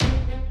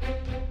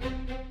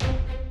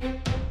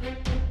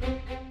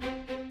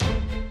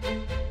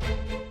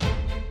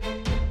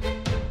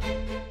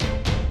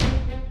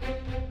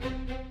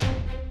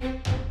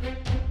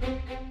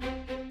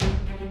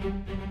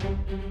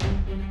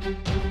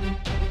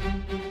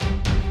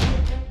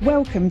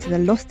Welcome to the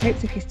Lost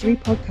Tapes of History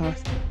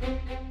podcast.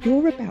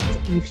 You're about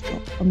to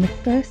eavesdrop on the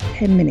first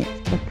 10 minutes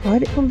of a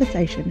private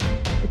conversation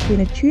between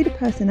a Tudor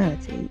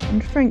personality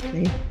and,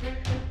 frankly,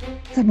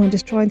 someone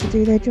just trying to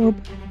do their job.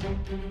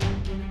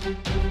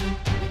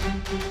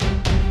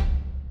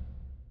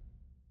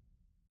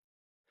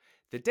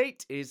 The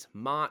date is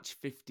March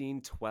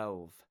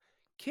 1512.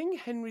 King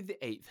Henry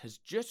VIII has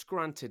just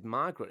granted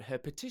Margaret her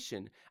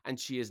petition, and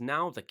she is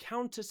now the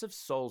Countess of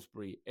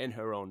Salisbury in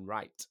her own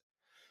right.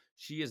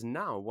 She is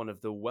now one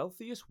of the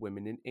wealthiest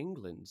women in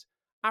England.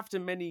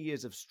 After many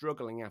years of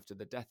struggling after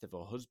the death of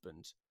her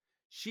husband,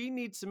 she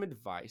needs some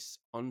advice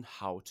on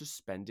how to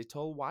spend it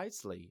all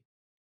wisely.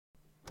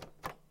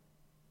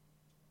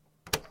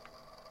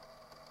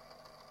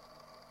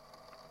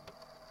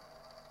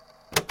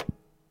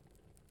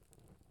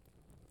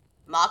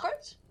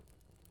 Margaret?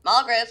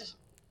 Margaret!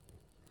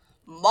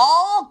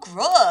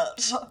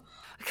 Margaret!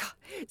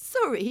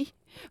 Sorry,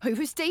 I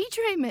was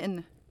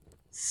daydreaming.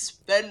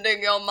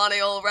 Spending your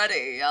money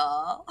already,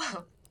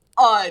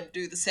 I'd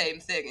do the same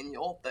thing in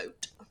your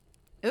boat.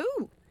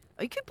 Oh,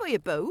 I could buy a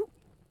boat.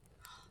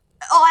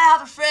 I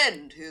have a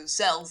friend who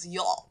sells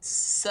yachts,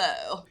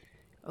 so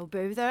I'll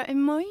bear that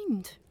in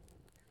mind.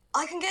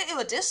 I can get you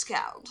a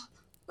discount.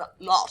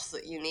 Not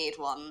that you need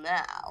one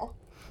now.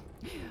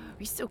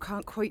 We still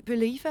can't quite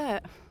believe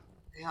it.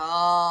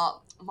 Yeah,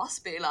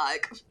 must be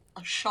like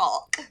a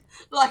shock,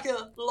 like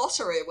a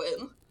lottery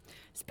win.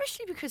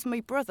 Especially because my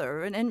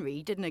brother and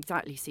Henry didn't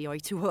exactly see eye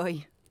to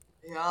eye.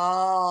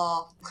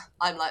 Yeah,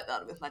 I'm like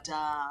that with my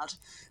dad,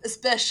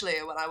 especially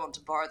when I want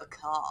to borrow the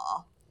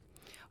car.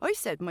 I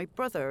said my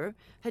brother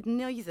had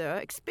neither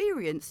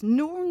experience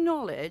nor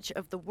knowledge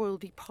of the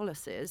worldly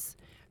policies,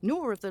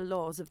 nor of the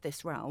laws of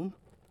this realm.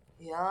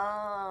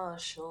 Yeah,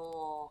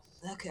 sure.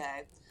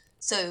 Okay,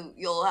 so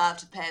you'll have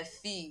to pay a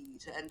fee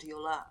to enter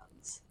your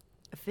lands.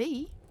 A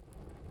fee?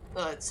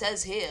 Well, it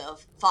says here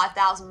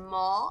 5,000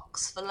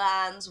 marks for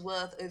lands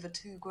worth over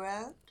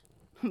 $2,000.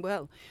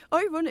 Well,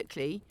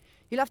 ironically,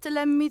 you'll have to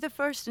lend me the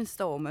first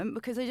instalment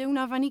because I don't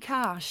have any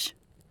cash.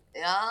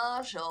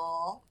 Yeah,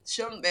 sure.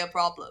 Shouldn't be a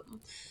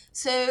problem.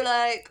 So,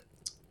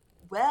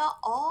 where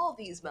are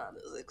these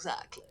manors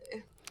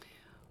exactly?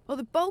 Well,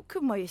 the bulk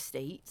of my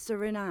estates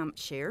are in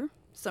Hampshire,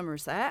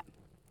 Somerset,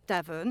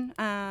 Devon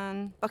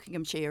and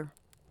Buckinghamshire.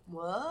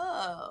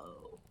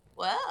 Whoa.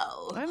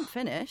 Well. I haven't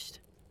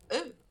finished.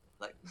 Oh,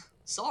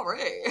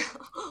 sorry.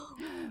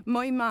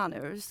 My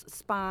manors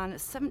span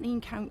 17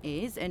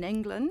 counties in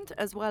England,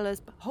 as well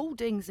as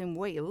holdings in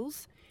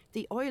Wales,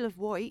 the Isle of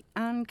Wight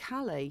and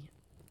Calais.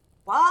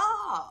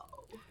 Wow.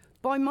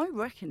 By my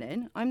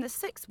reckoning, I'm the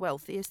 6th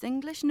wealthiest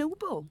English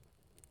noble.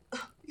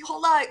 You're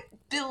like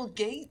Bill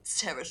Gates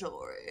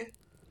territory.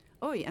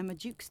 I am a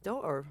duke's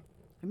daughter.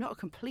 I'm not a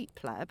complete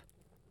pleb.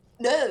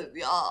 No,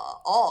 yeah,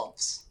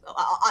 obs.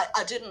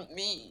 I didn't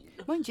mean.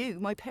 Mind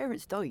you, my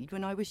parents died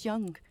when I was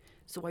young,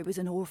 so I was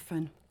an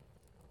orphan.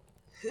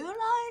 Who,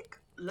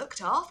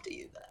 looked after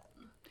you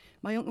then?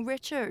 My Uncle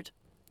Richard.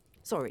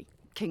 Sorry,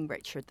 King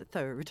Richard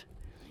III.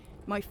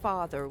 My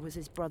father was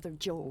his brother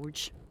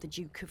George, the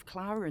Duke of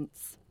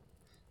Clarence.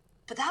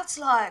 But that's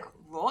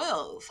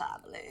royal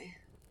family.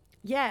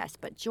 Yes,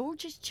 but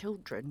George's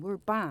children were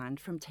banned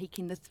from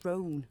taking the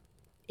throne.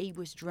 He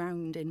was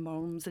drowned in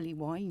Malmsley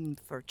wine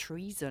for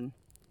treason.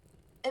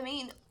 I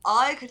mean,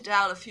 I could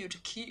down a few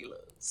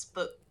tequilas,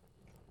 but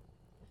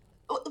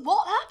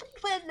what happened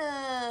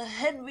when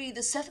Henry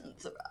VII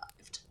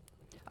arrived?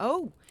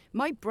 Oh,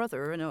 my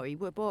brother and I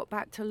were brought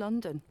back to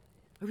London.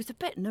 I was a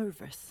bit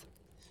nervous.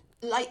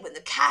 Like when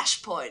the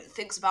cash point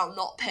thinks about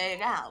not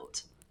paying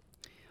out.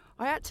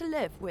 I had to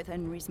live with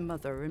Henry's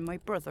mother and my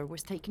brother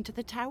was taken to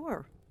the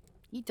Tower.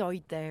 He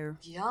died there.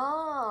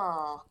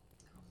 Yeah,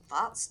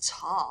 that's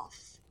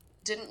tough.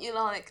 Didn't you,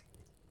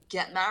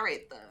 get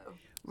married, though?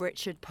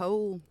 Richard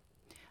Pole,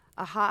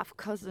 a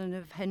half-cousin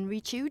of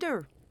Henry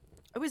Tudor.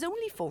 I was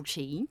only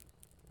 14.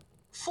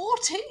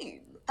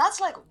 14?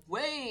 That's,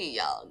 way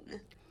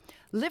young.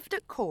 Lived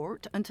at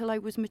court until I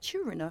was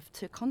mature enough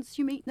to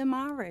consummate the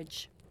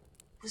marriage.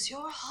 Was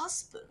your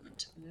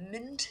husband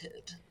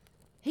minted?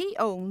 He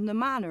owned the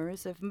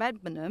manors of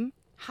Medmenham,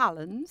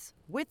 Hallands,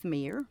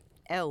 Withmere,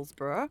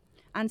 Aylesborough,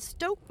 and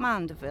Stoke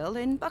Mandeville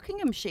in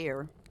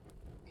Buckinghamshire.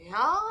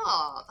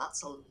 Yeah,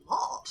 that's a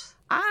lot.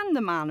 And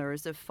the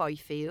manors of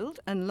Fifield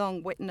and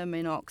Long Whitnam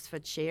in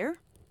Oxfordshire.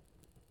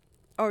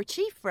 Our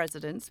chief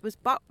residence was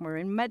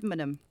Buckmore in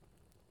Medmenham.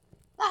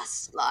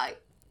 That's,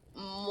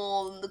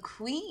 more than the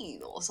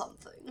Queen or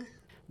something.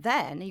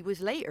 Then he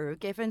was later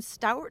given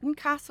Stourton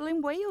Castle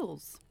in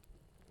Wales.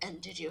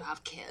 And did you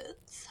have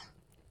kids?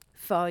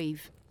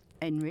 5.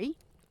 Henry,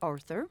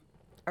 Arthur,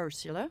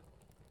 Ursula,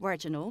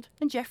 Reginald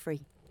and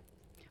Geoffrey.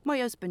 My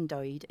husband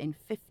died in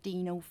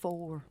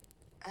 1504.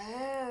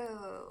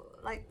 Oh,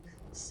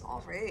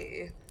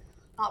 sorry.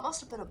 That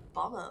must have been a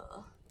bummer.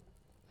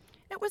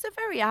 It was a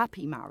very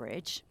happy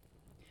marriage,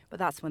 but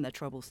that's when the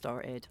trouble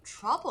started.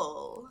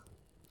 Trouble?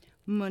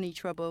 Money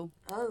trouble.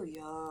 Oh,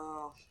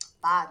 yeah.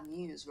 Bad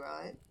news,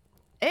 right?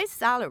 His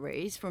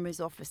salaries from his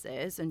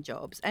offices and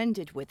jobs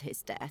ended with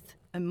his death,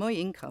 and my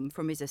income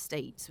from his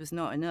estates was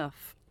not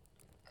enough.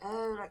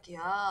 Oh, like,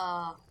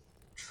 yeah.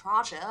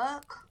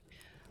 Tragic.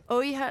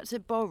 I had to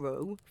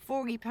borrow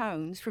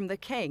 £40 from the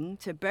king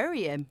to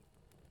bury him.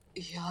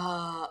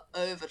 Yeah,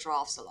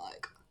 overdrafts are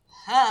like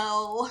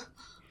hell.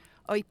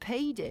 I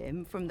paid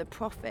him from the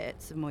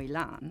profits of my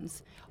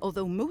lands,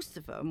 although most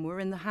of them were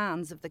in the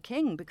hands of the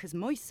king because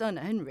my son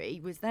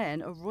Henry was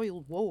then a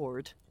royal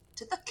ward.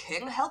 Did the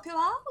king help you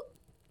out?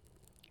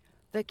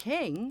 The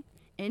king,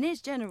 in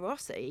his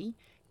generosity,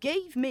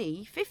 gave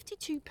me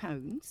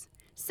 £52,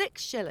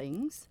 6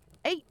 shillings,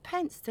 8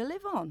 pence to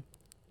live on.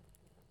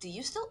 Do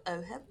you still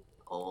owe him?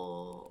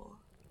 Or...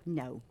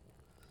 No.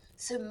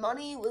 So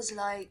money was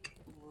like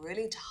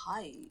really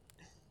tight.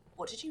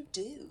 What did you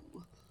do?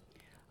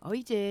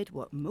 I did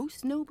what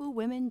most noble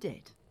women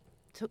did.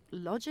 Took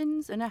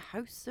lodgings in a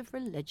house of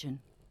religion.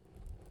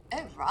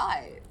 Oh,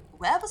 right.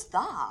 Where was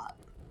that?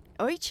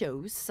 I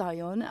chose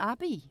Sion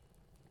Abbey.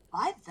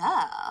 Why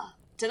there?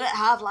 Did it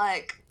have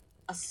like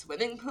a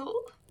swimming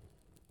pool?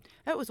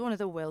 It was one of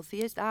the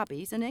wealthiest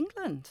abbeys in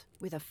England,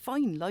 with a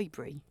fine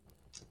library.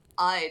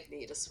 I'd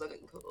need a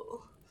swimming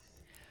pool.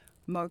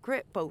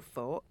 Margaret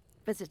Beaufort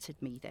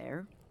visited me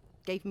there,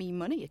 gave me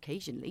money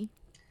occasionally.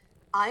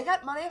 I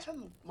got money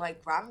from my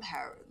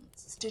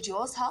grandparents. Did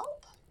yours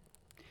help?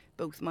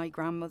 Both my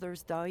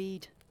grandmothers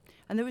died,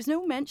 and there was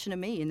no mention of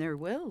me in their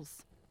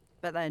wills.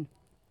 But then,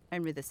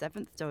 Henry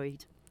VII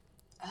died.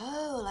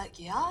 Oh, like,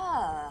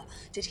 yeah.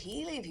 Did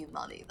he leave you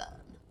money then?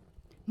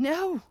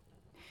 No!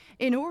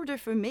 In order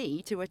for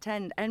me to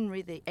attend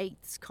Henry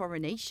VIII's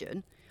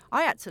coronation,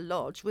 I had to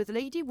lodge with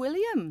Lady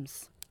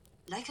Williams.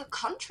 Like a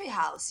country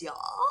house, yeah?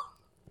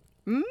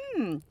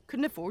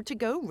 Couldn't afford to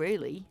go,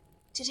 really.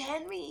 Did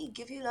Henry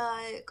give you,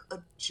 like, a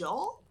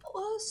job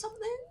or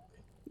something?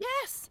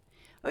 Yes,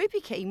 I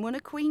became one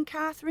of Queen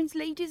Catherine's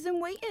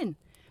ladies-in-waiting,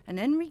 and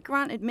Henry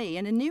granted me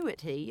an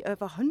annuity of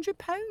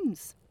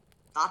 £100.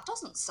 That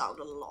doesn't sound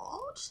a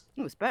lot.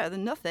 It was better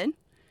than nothing,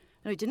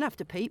 and I didn't have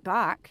to pay it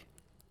back.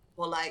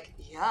 Well, like,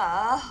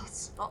 yeah,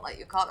 it's not like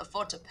you can't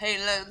afford to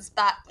pay loans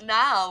back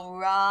now,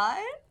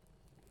 right?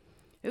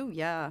 Oh,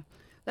 yeah.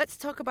 Let's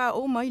talk about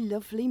all my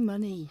lovely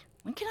money.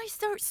 When can I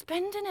start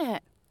spending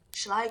it?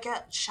 Shall I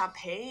get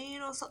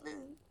champagne or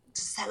something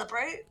to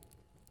celebrate?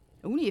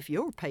 Only if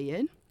you're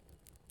paying.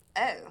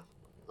 Oh,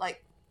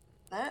 like,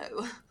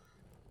 no.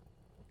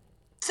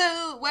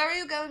 So, where are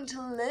you going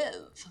to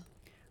live?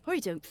 I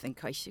don't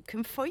think I should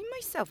confine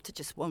myself to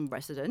just one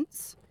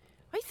residence.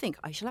 I think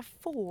I shall have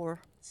 4.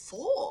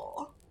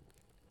 4?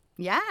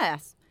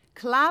 Yes.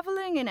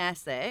 Claveling in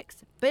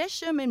Essex,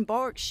 Bisham in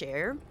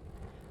Berkshire,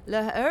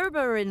 Le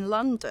Herber in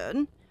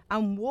London,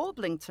 and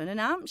Wablington in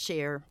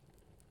Hampshire.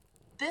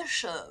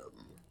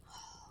 Bisham.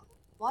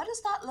 Why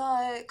does that,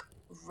 like,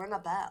 ring a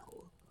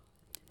bell?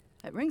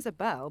 It rings a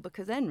bell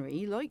because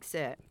Henry likes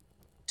it.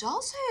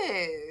 Does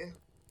he?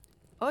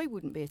 I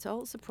wouldn't be at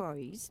all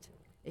surprised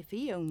if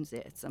he owns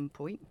it at some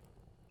point,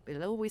 but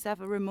he'll always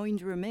have a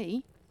reminder of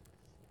me.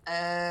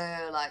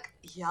 Oh, like,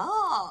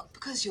 yeah,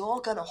 because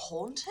you're gonna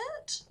haunt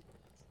it?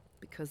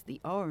 Because the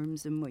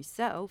arms and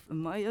myself and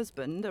my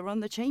husband are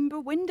on the chamber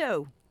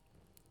window.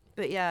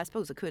 But yeah, I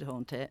suppose I could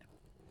haunt it.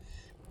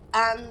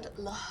 And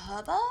Le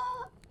Herber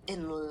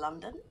in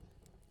London?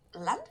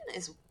 London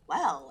is,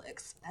 well,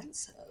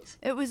 expensive.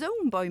 It was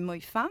owned by my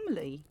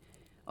family.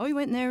 I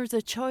went there as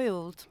a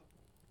child.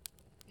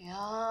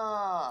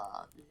 Yeah,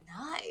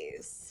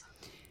 nice.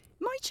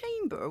 My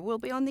chamber will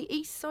be on the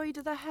east side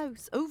of the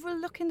house,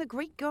 overlooking the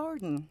great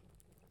garden.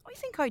 I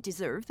think I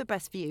deserve the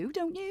best view,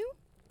 don't you?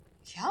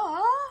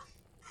 Yeah,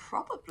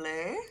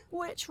 probably.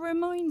 Which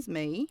reminds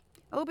me,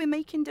 I'll be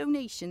making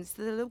donations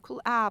to the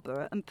local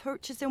arbor and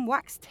purchasing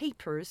wax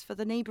tapers for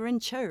the neighbouring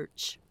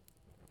church.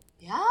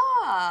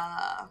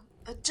 Yeah,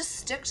 just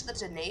stick to the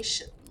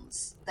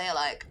donations. They're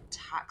like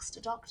tax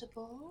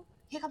deductible.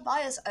 He can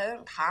buy his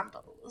own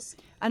candles.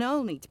 And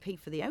I'll need to pay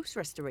for the house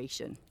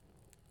restoration.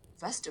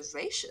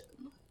 Restoration?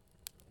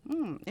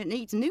 It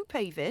needs new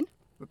paving,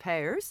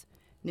 repairs,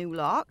 new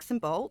locks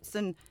and bolts,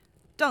 and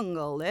dung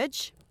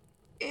haulage.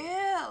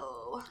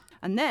 Ew.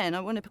 And then I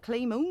want to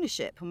claim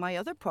ownership on my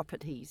other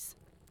properties.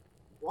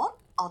 What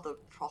other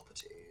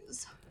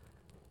properties?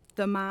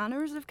 The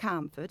Manors of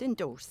Camford in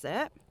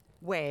Dorset,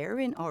 Ware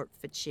in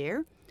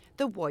Hertfordshire,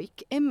 the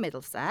Wyke in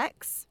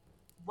Middlesex.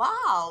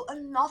 Wow,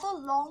 another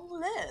long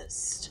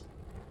list.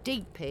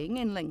 Deeping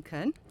in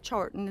Lincoln,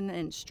 Charlton in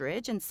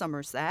Instridge and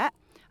Somerset,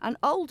 and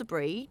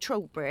Alderbury,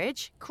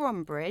 Trowbridge,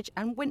 Crumbridge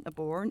and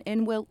Winterbourne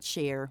in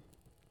Wiltshire.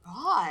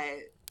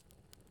 Right.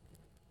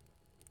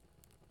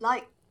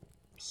 Like,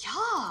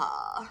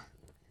 yeah.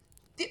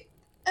 The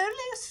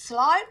only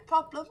slight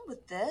problem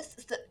with this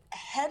is that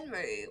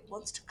Henry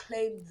wants to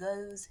claim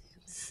those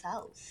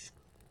himself.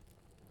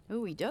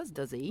 Oh, he does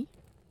he?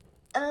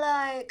 And,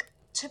 like,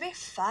 to be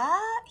fair,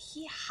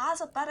 he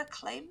has a better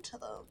claim to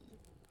them.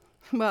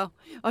 Well,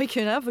 I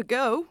can have a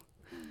go.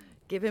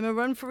 Give him a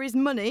run for his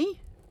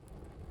money.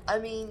 I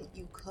mean,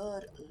 you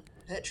could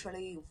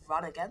literally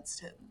run against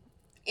him.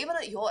 Even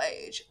at your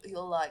age,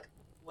 you'll, like,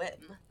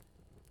 win.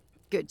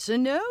 Good to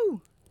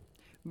know.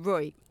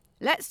 Right,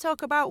 let's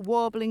talk about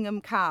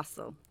Warblingham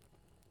Castle.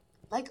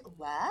 Like,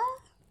 where?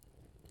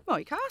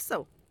 My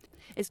castle.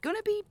 It's going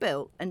to be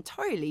built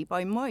entirely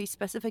by my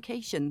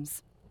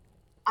specifications.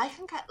 I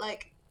can get,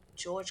 like,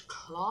 George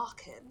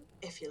Clark in,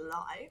 if you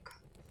like.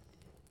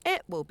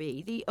 It will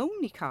be the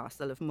only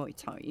castle of my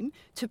time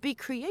to be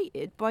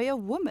created by a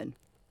woman.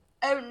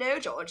 Oh no,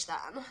 George,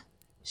 then.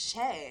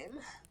 Shame.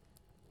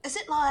 Is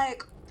it,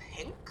 like,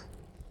 pink?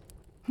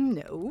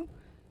 No,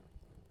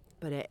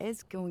 but it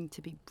is going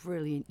to be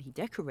brilliantly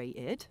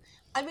decorated.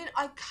 I mean,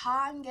 I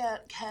can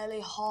get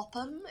Kelly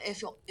Hoppen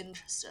if you're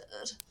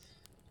interested.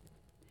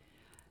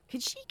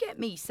 Could she get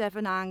me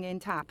 7 hanging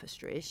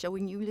tapestries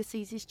showing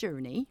Ulysses'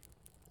 journey?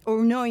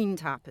 Or 9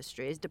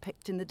 tapestries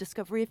depicting the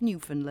discovery of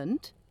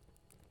Newfoundland?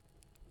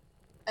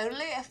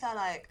 Only if they're,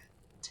 like,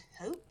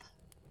 taupe.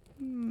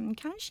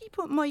 Can she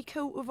put my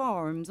coat of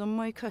arms on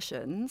my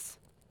cushions?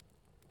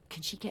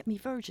 Can she get me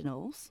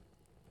virginals?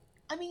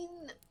 I mean,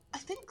 I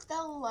think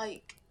they'll,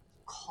 like,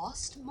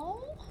 cost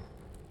more?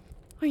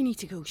 I need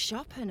to go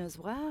shopping as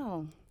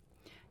well.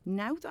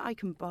 Now that I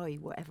can buy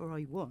whatever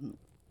I want,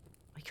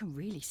 I can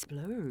really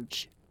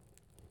splurge.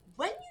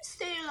 When you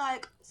say,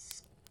 like,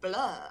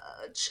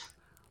 splurge...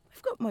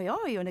 I've got my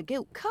eye on a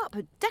gilt cup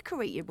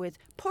decorated with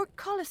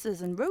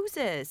portcullises and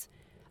roses,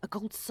 a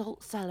gold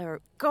salt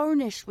cellar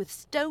garnished with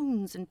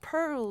stones and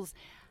pearls,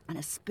 and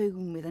a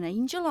spoon with an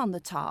angel on the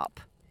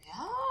top.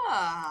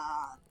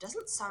 Yeah,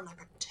 doesn't sound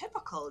like a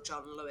typical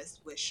John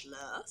Lewis wish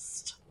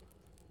list.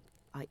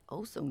 I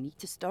also need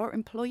to start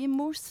employing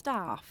more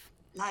staff.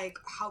 Like,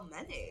 how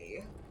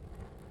many?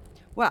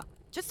 Well,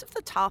 just off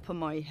the top of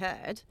my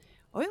head,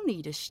 I'll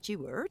need a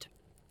steward,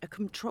 a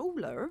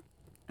controller,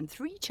 and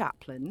 3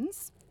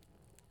 chaplains.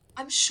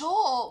 I'm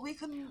sure we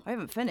can... I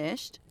haven't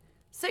finished.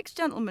 6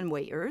 gentlemen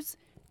waiters,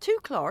 2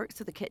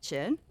 clerks of the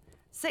kitchen,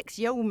 6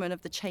 yeomen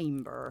of the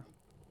chamber.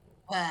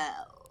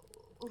 Well...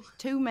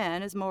 2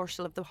 men as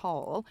marshal of the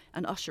hall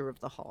and usher of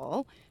the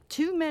hall,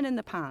 2 men in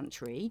the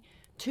pantry,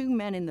 2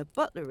 men in the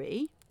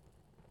butlery,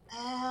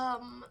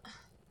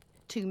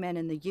 2 men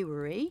in the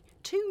ewery,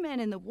 2 men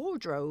in the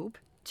wardrobe,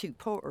 2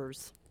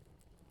 porters.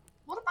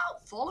 What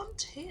about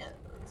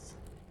volunteers?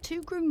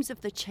 2 grooms of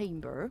the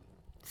chamber,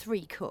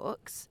 3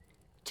 cooks,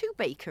 2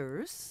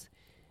 bakers,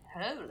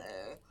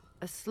 Holy.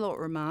 a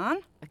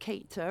slaughterman, a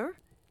caterer,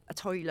 a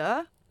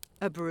toiler,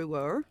 a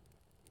brewer.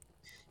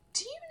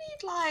 Do you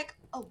need, like,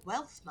 a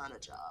wealth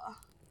manager?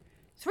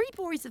 3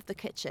 boys of the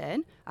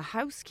kitchen, a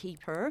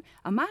housekeeper,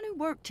 a man who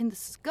worked in the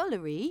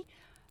scullery,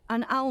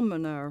 an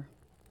almoner,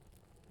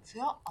 For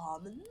your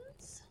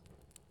almonds?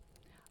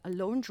 a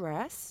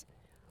laundress,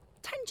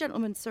 10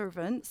 gentlemen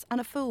servants,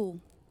 and a fool.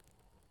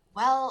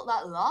 Well,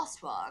 that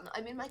last one,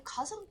 I mean, my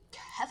cousin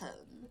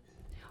Kevin.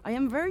 I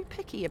am very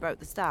picky about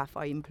the staff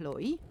I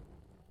employ.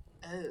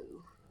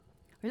 Oh.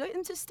 I like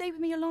them to stay with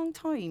me a long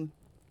time,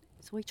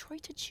 so I try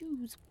to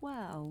choose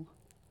well.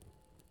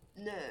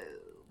 No.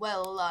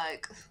 Well,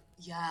 like,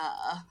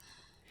 yeah.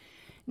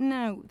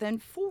 Now, then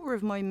 4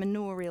 of my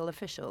manorial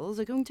officials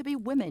are going to be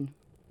women.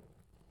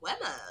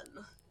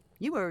 Women?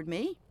 You heard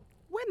me.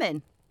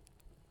 Women.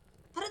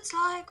 But it's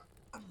like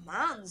a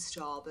man's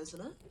job, isn't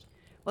it?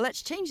 Well,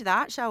 let's change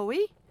that, shall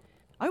we?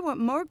 I want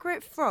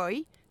Margaret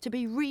Fry to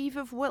be Reeve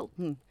of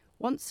Wilton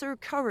once her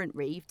current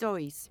Reeve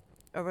dies,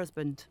 her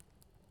husband.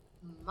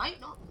 Might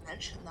not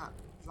mention that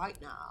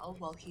right now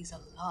while he's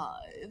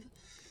alive.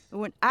 I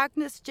want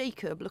Agnes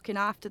Jacob looking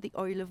after the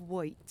Isle of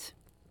Wight.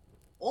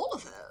 All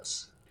of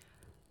it?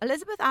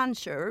 Elizabeth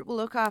Ansher will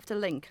look after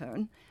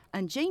Lincoln,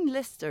 and Jane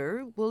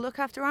Lister will look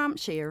after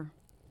Hampshire.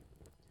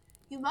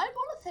 You might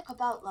want to think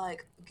about,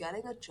 like,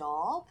 getting a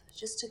job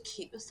just to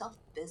keep yourself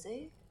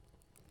busy.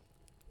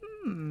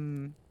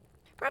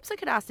 Perhaps I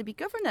could ask to be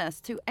governess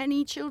to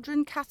any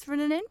children Catherine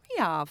and Henry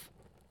have.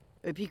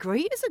 It'd be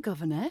great as a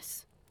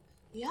governess.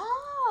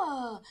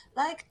 Yeah,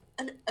 like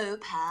an au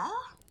pair.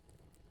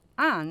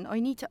 And I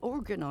need to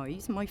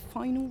organise my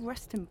final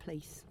resting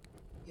place.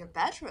 Your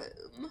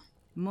bedroom.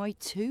 My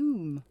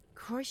tomb.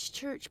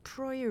 Christchurch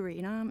Priory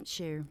in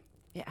Hampshire.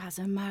 It has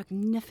a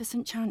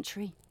magnificent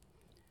chantry.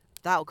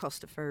 That'll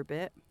cost a fair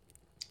bit.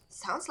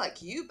 Sounds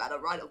like you better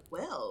write a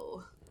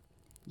will.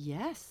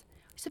 Yes,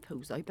 I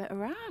suppose I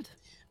better add.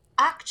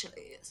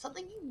 Actually,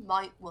 something you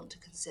might want to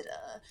consider,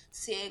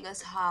 seeing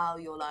as how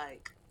you're,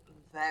 like,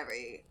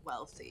 very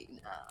wealthy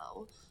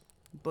now.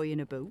 Buying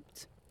a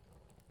boat.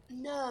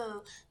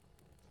 No,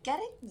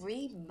 getting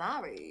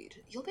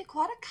remarried. You'll be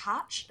quite a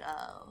catch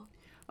now.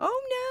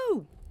 Oh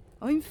no!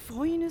 I'm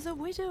fine as a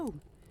widow.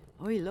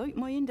 I like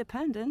my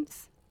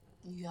independence.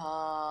 Yeah,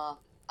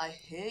 I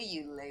hear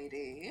you,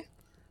 lady.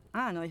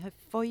 And I have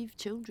 5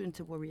 children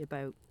to worry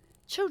about.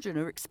 Children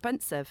are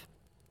expensive.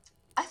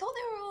 I thought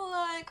they were all,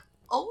 like,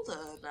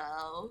 older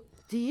now.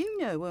 Do you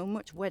know how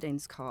much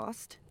weddings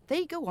cost?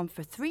 They go on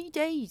for 3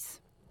 days.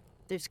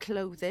 There's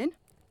clothing,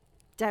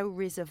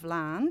 dowries of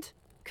land,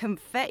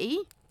 confetti.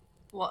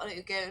 What are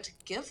you going to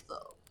give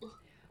them?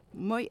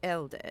 My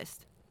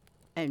eldest,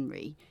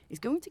 Henry is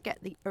going to get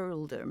the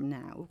earldom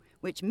now,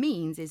 which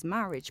means his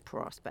marriage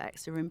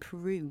prospects are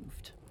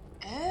improved.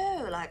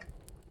 Oh,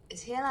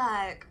 is he,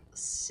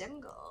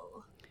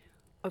 single?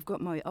 I've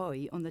got my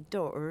eye on the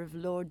daughter of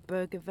Lord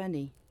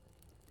Bergavenny.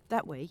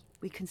 That way,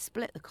 we can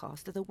split the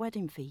cost of the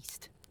wedding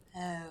feast.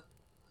 Oh,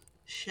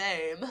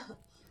 shame.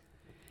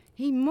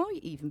 He might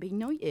even be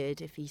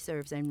knighted if he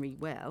serves Henry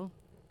well.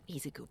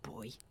 He's a good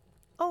boy.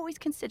 Always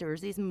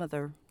considers his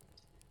mother.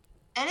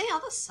 Any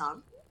other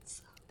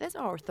sons? There's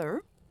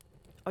Arthur.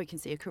 I can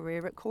see a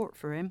career at court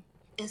for him.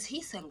 Is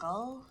he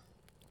single?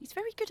 He's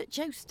very good at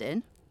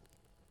jousting.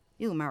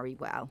 He'll marry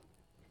well.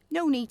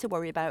 No need to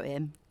worry about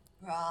him.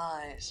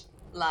 Right.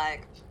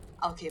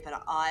 I'll keep an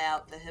eye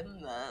out for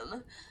him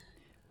then.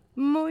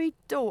 My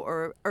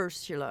daughter,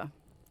 Ursula.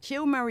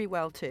 She'll marry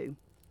well too.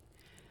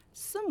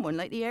 Someone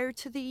like the heir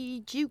to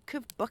the Duke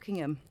of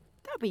Buckingham.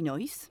 That'd be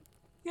nice.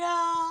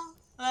 Yeah,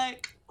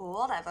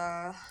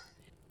 whatever.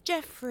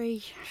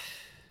 Geoffrey.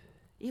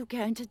 He'll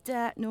get into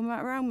debt no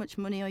matter how much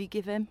money I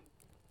give him.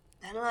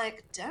 Then,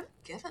 don't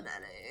give him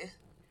any.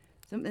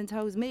 Something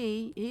tells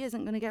me he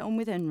isn't going to get on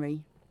with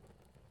Henry.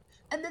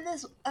 And then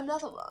there's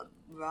another one,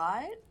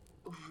 right?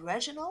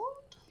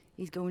 Reginald?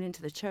 He's going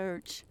into the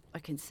church. I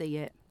can see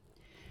it.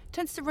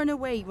 Tends to run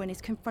away when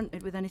he's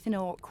confronted with anything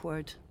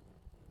awkward.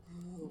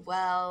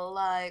 Well,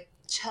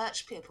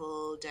 church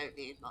people don't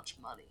need much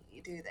money,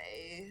 do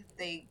they?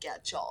 They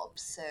get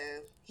jobs, so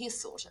he's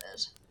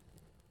sorted.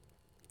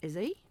 Is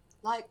he?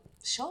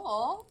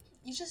 Sure.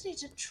 You just need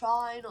to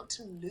try not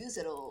to lose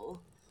it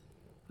all.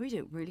 I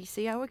don't really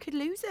see how I could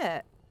lose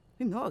it.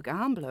 I'm not a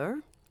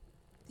gambler.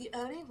 The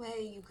only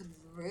way you could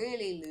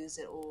really lose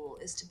it all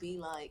is to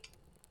be, a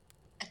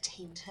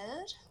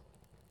tainted.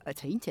 A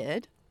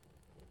tainted?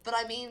 But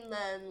I mean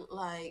then,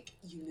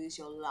 you lose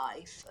your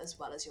life as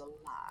well as your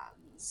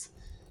lands.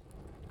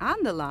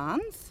 And the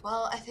lands?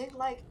 Well, I think,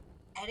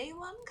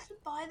 anyone can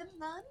buy them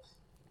then.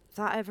 If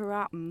that ever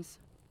happens,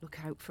 look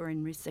out for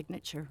Henry's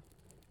signature.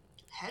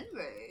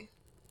 Henry?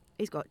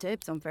 He's got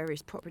dibs on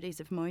various properties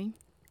of mine.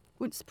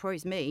 Wouldn't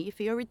surprise me if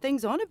he hurried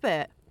things on a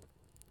bit.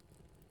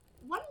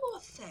 One more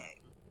thing.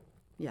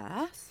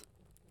 Yes?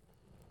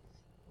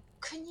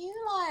 Can you,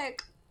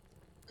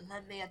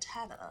 lend me a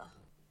tenner?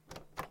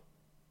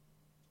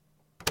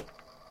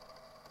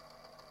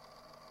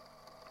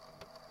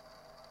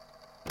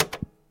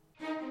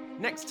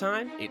 Next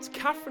time, it's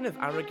Catherine of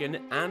Aragon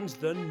and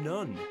the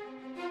nun.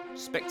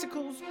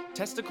 Spectacles,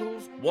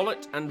 testicles,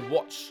 wallet and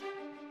watch.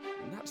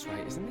 That's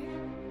right, isn't it?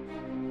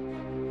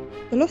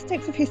 The Lost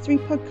Tapes of History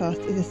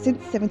podcast is a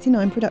Since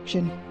 79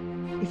 production.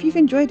 If you've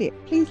enjoyed it,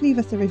 please leave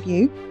us a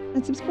review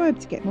and subscribe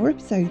to get more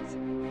episodes.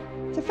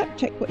 To fact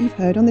check what you've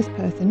heard on this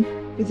person,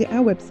 visit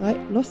our website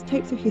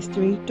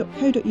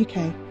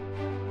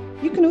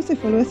losttapesofhistory.co.uk. You can also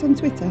follow us on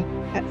Twitter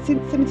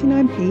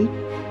 @Since79p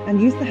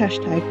and use the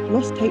hashtag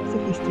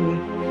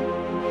LostTapesOfHistory.